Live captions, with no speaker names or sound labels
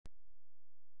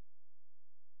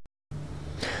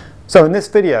So in this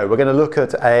video we're going to look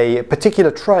at a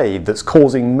particular trade that's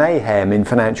causing mayhem in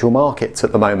financial markets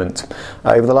at the moment.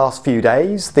 Over the last few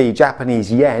days the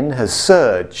Japanese yen has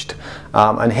surged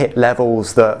and hit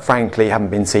levels that frankly haven't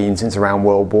been seen since around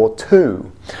World War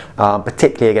II,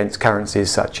 particularly against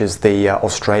currencies such as the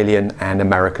Australian and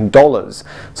American dollars.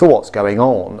 So what's going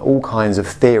on? All kinds of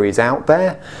theories out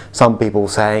there. Some people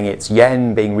saying it's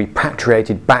yen being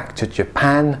repatriated back to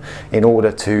Japan in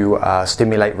order to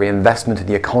stimulate reinvestment in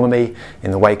the economy in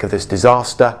the wake of this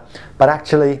disaster. But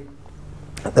actually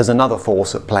there's another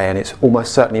force at play, and it's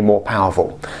almost certainly more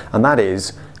powerful, and that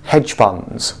is hedge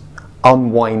funds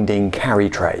unwinding carry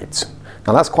trades.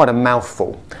 Now that's quite a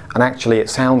mouthful, and actually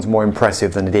it sounds more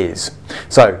impressive than it is.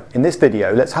 So in this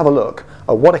video let's have a look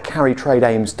at what a carry trade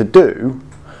aims to do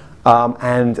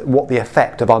and what the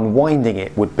effect of unwinding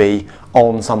it would be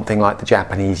on something like the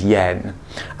Japanese yen.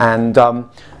 And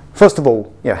first of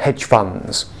all, hedge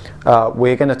funds.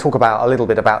 We're going to talk a little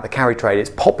bit about the carry trade.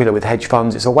 It's popular with hedge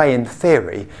funds. It's a way in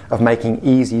theory of making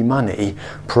easy money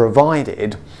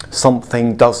provided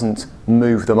something doesn't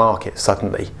move the market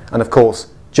suddenly. And of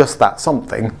course just that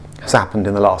something has happened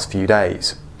in the last few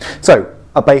days. So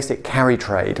a basic carry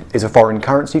trade is a foreign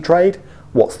currency trade.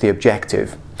 What's the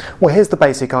objective? Well, here's the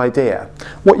basic idea.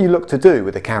 What you look to do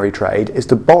with a carry trade is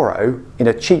to borrow in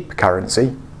a cheap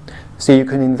currency so you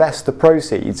can invest the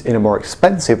proceeds in a more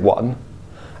expensive one,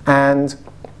 and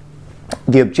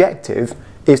the objective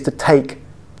is to take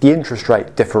the interest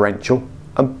rate differential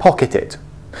and pocket it.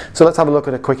 So let's have a look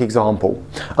at a quick example.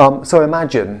 So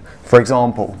imagine, for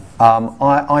example,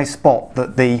 I spot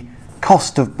that the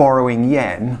cost of borrowing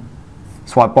yen,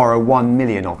 so I borrow 1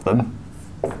 million of them.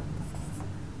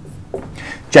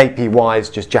 JPY is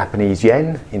just Japanese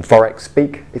yen, in Forex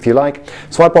speak, if you like.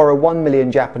 So I borrow 1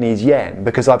 million Japanese yen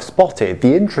because I've spotted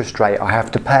the interest rate I have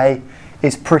to pay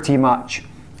is pretty much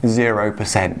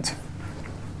 0%.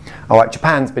 Alright,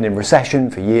 Japan's been in recession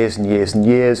for years and years and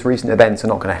years. Recent events are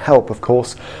not going to help, of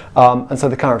course, and so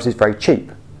the currency is very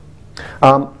cheap.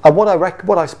 And what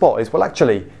I spot is, well,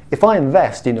 actually, if I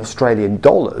invest in Australian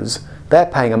dollars, they're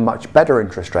paying a much better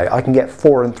interest rate. I can get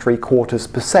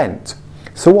 4.75%.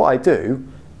 So what I do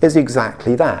is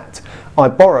exactly that. I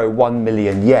borrow 1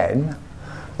 million yen,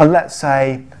 and let's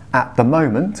say at the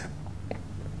moment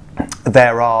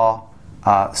there are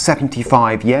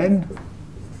 75 yen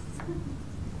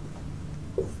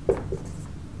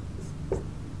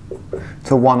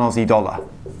to 1 Aussie dollar,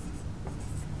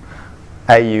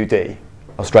 AUD,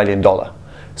 Australian dollar.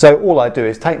 So all I do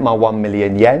is take my 1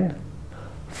 million yen,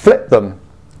 flip them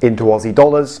into Aussie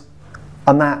dollars,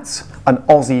 and that's an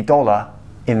Aussie dollar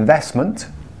investment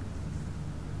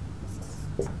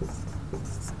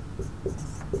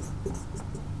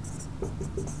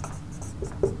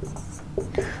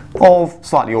of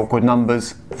slightly awkward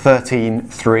numbers,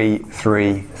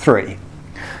 13,333,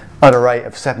 at a rate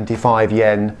of 75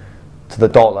 yen to the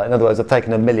dollar. In other words, I've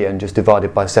taken 1 million just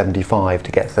divided by 75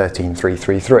 to get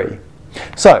 13,333.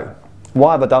 So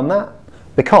why have I done that?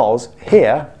 Because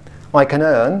here I can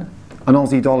earn an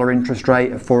Aussie dollar interest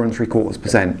rate of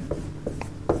 4.75%.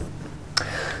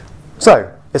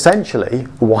 So essentially,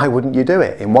 why wouldn't you do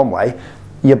it? In one way,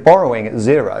 you're borrowing at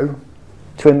 0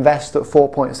 to invest at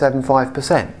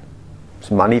 4.75%. It's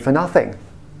money for nothing.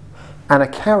 And a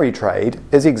carry trade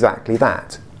is exactly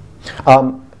that.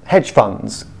 Hedge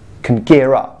funds can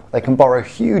gear up. They can borrow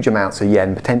huge amounts of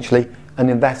yen potentially and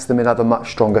invest them in other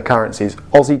much stronger currencies.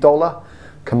 Aussie dollar,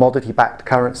 commodity-backed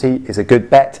currency, is a good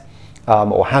bet,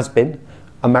 or has been.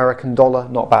 American dollar,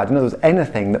 not bad. In other words,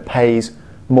 anything that pays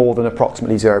more than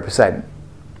approximately 0%.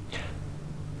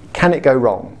 Can it go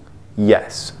wrong?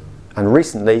 Yes. And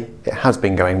recently it has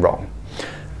been going wrong.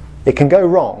 It can go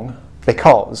wrong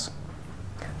because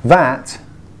that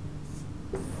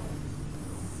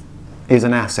is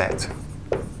an asset,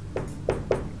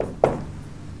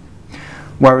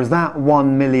 whereas that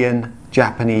 1 million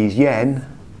Japanese yen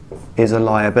is a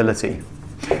liability.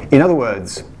 In other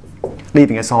words,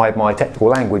 leaving aside my technical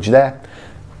language there,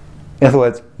 in other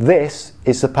words, this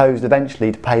is supposed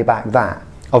eventually to pay back that.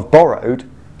 I've borrowed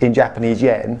in Japanese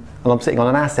yen and I'm sitting on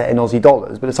an asset in Aussie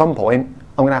dollars, but at some point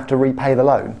I'm going to have to repay the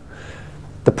loan.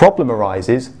 The problem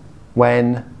arises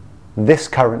when this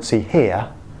currency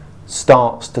here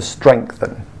starts to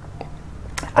strengthen.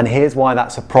 And here's why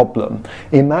that's a problem.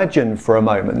 Imagine for a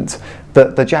moment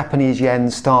that the Japanese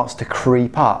yen starts to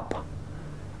creep up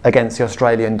against the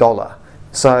Australian dollar.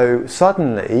 So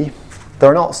suddenly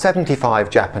there are not 75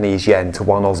 Japanese yen to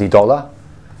 1 Aussie dollar.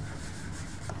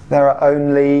 There are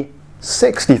only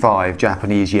 65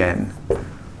 Japanese yen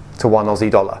to 1 Aussie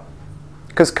dollar.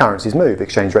 Because currencies move,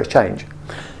 exchange rates change.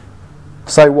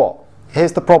 So what?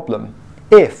 Here's the problem.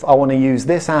 if I want to use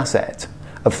this asset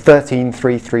of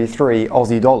 13,333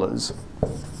 Aussie dollars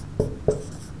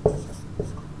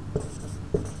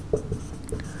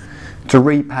to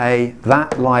repay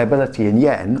that liability in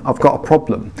yen, I've got a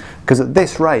problem, because at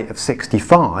this rate of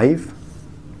 65,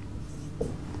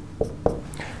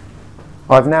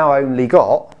 I've now only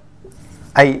got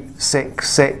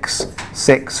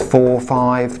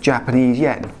 866,645 Japanese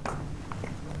yen.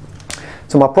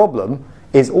 So my problem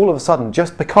is all of a sudden,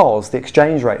 just because the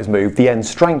exchange rate has moved, the yen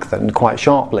strengthened quite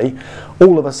sharply,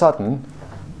 all of a sudden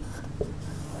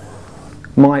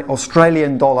my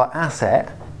Australian dollar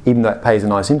asset, even though it pays a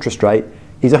nice interest rate,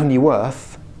 is only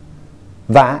worth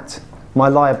that. My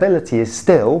liability is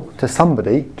still to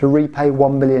somebody to repay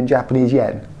 1 million Japanese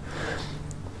yen.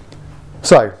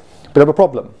 So, bit of a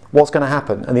problem. What's going to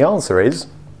happen? And the answer is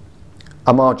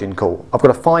a margin call. I've got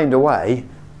to find a way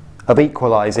of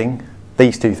equalising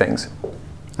these two things.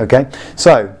 Okay?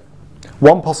 So,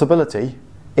 one possibility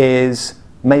is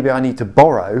maybe I need to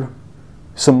borrow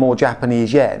some more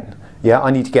Japanese yen. Yeah,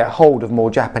 I need to get hold of more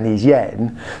Japanese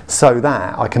yen so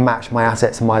that I can match my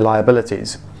assets and my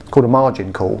liabilities. It's called a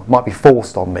margin call. It might be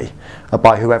forced on me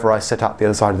by whoever I set up the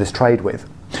other side of this trade with.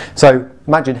 So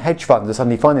imagine hedge funds are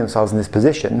suddenly finding themselves in this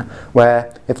position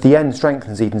where if the yen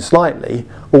strengthens even slightly,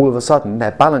 all of a sudden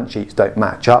their balance sheets don't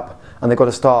match up and they've got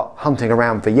to start hunting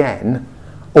around for yen,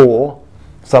 or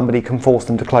somebody can force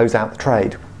them to close out the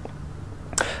trade.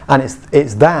 And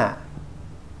it's that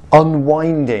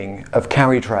unwinding of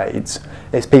carry trades.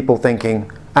 It's people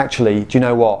thinking, actually, do you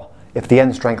know what? If the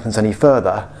yen strengthens any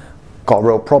further, got a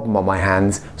real problem on my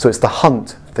hands. So it's the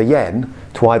hunt for yen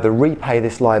to either repay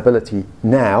this liability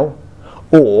now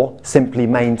or simply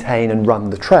maintain and run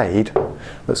the trade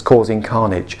that's causing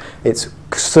carnage. It's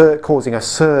causing a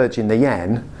surge in the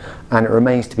yen, and it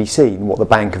remains to be seen what the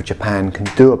Bank of Japan can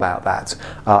do about that.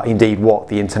 Indeed, what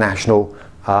the international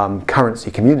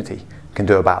currency community can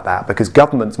do about that, because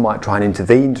governments might try and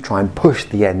intervene to try and push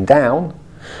the yen down,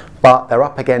 but they're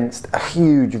up against a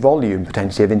huge volume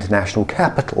potentially of international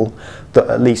capital that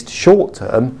at least short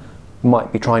term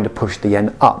might be trying to push the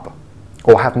yen up,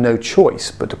 or have no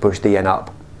choice but to push the yen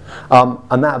up.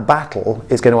 And that battle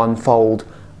is going to unfold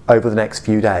over the next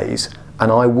few days, and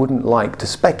I wouldn't like to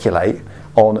speculate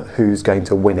on who's going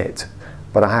to win it,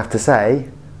 but I have to say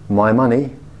my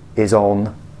money is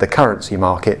on the currency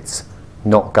markets,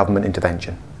 not government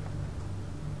intervention.